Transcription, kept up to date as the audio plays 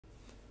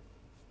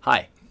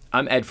Hi,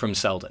 I'm Ed from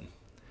Seldon.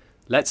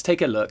 Let's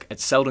take a look at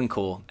Seldon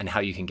Core and how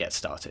you can get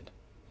started.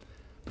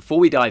 Before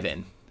we dive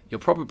in, you're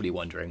probably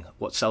wondering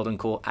what Seldon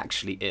Core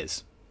actually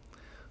is.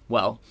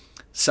 Well,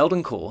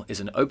 Seldon Core is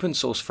an open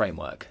source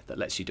framework that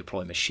lets you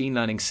deploy machine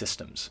learning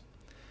systems.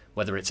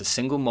 Whether it's a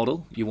single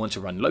model you want to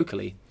run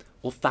locally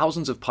or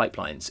thousands of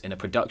pipelines in a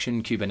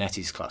production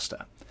Kubernetes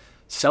cluster,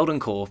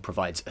 Seldon Core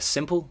provides a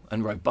simple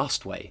and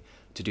robust way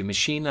to do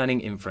machine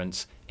learning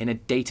inference in a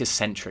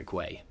data-centric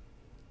way.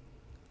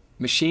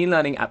 Machine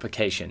learning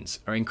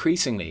applications are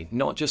increasingly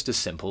not just as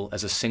simple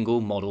as a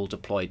single model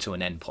deployed to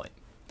an endpoint.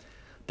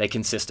 They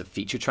consist of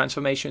feature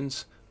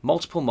transformations,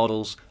 multiple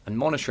models, and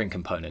monitoring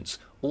components,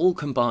 all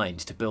combined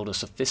to build a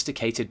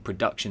sophisticated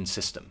production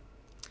system.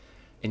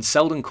 In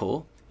Seldon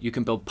Core, you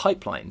can build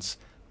pipelines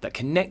that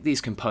connect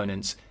these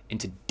components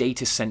into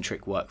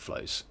data-centric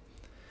workflows.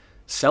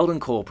 Seldon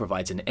Core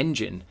provides an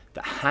engine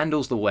that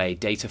handles the way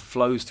data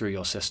flows through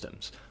your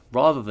systems,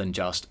 rather than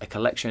just a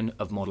collection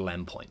of model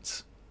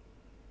endpoints.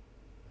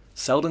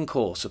 Seldon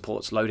Core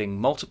supports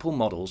loading multiple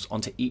models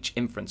onto each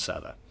inference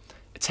server,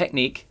 a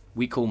technique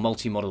we call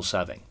multi-model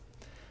serving.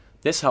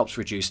 This helps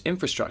reduce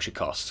infrastructure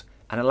costs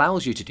and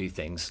allows you to do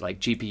things like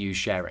GPU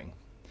sharing.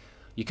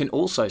 You can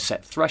also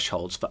set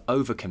thresholds for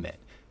overcommit,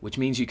 which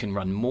means you can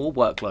run more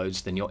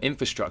workloads than your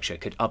infrastructure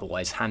could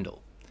otherwise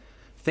handle.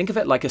 Think of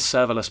it like a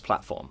serverless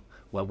platform,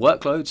 where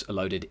workloads are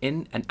loaded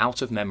in and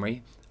out of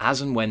memory as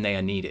and when they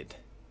are needed.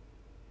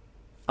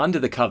 Under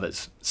the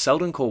covers,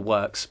 Seldon Core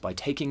works by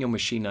taking your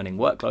machine learning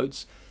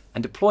workloads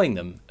and deploying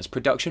them as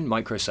production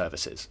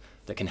microservices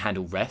that can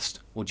handle REST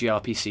or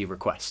gRPC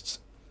requests.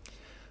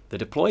 The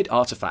deployed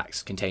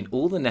artifacts contain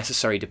all the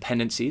necessary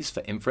dependencies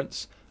for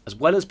inference, as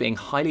well as being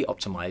highly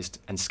optimized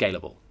and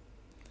scalable.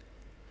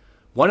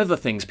 One of the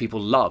things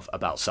people love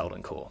about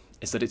Seldon Core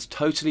is that it's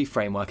totally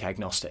framework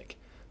agnostic.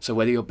 So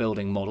whether you're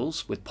building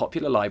models with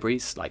popular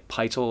libraries like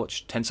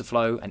PyTorch,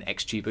 TensorFlow, and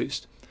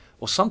XGBoost,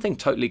 or something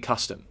totally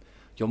custom,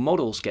 your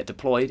models get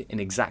deployed in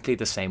exactly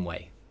the same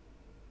way.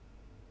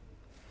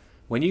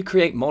 When you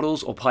create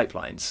models or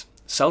pipelines,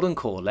 Seldon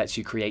Core lets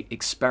you create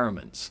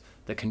experiments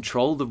that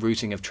control the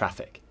routing of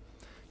traffic.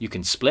 You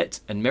can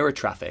split and mirror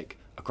traffic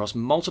across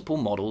multiple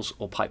models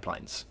or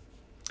pipelines.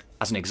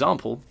 As an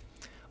example,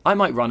 I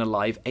might run a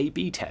live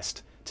A/B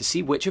test to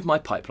see which of my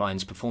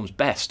pipelines performs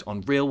best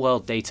on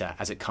real-world data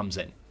as it comes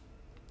in.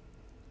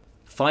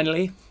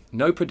 Finally,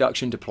 no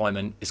production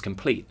deployment is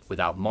complete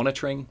without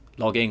monitoring,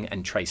 logging,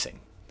 and tracing.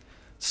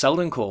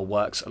 Seldon Core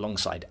works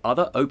alongside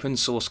other open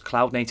source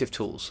cloud-native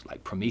tools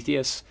like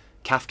Prometheus,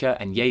 Kafka,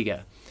 and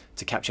Jaeger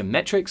to capture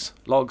metrics,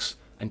 logs,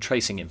 and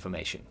tracing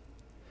information.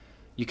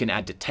 You can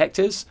add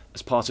detectors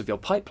as part of your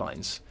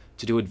pipelines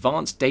to do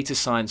advanced data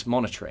science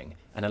monitoring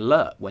and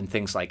alert when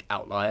things like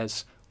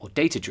outliers or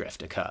data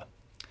drift occur.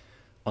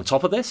 On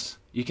top of this,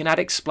 you can add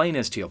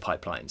explainers to your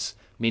pipelines,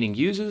 meaning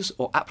users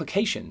or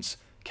applications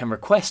can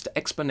request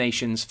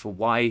explanations for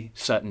why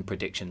certain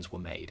predictions were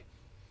made.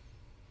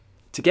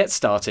 To get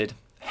started,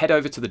 head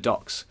over to the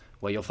docs,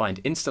 where you'll find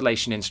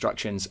installation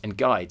instructions and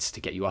guides to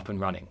get you up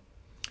and running.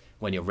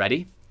 When you're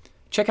ready,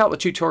 check out the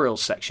tutorials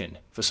section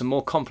for some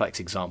more complex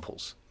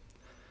examples.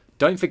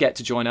 Don't forget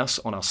to join us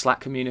on our Slack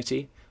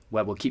community,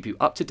 where we'll keep you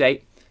up to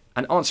date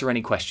and answer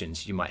any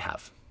questions you might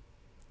have.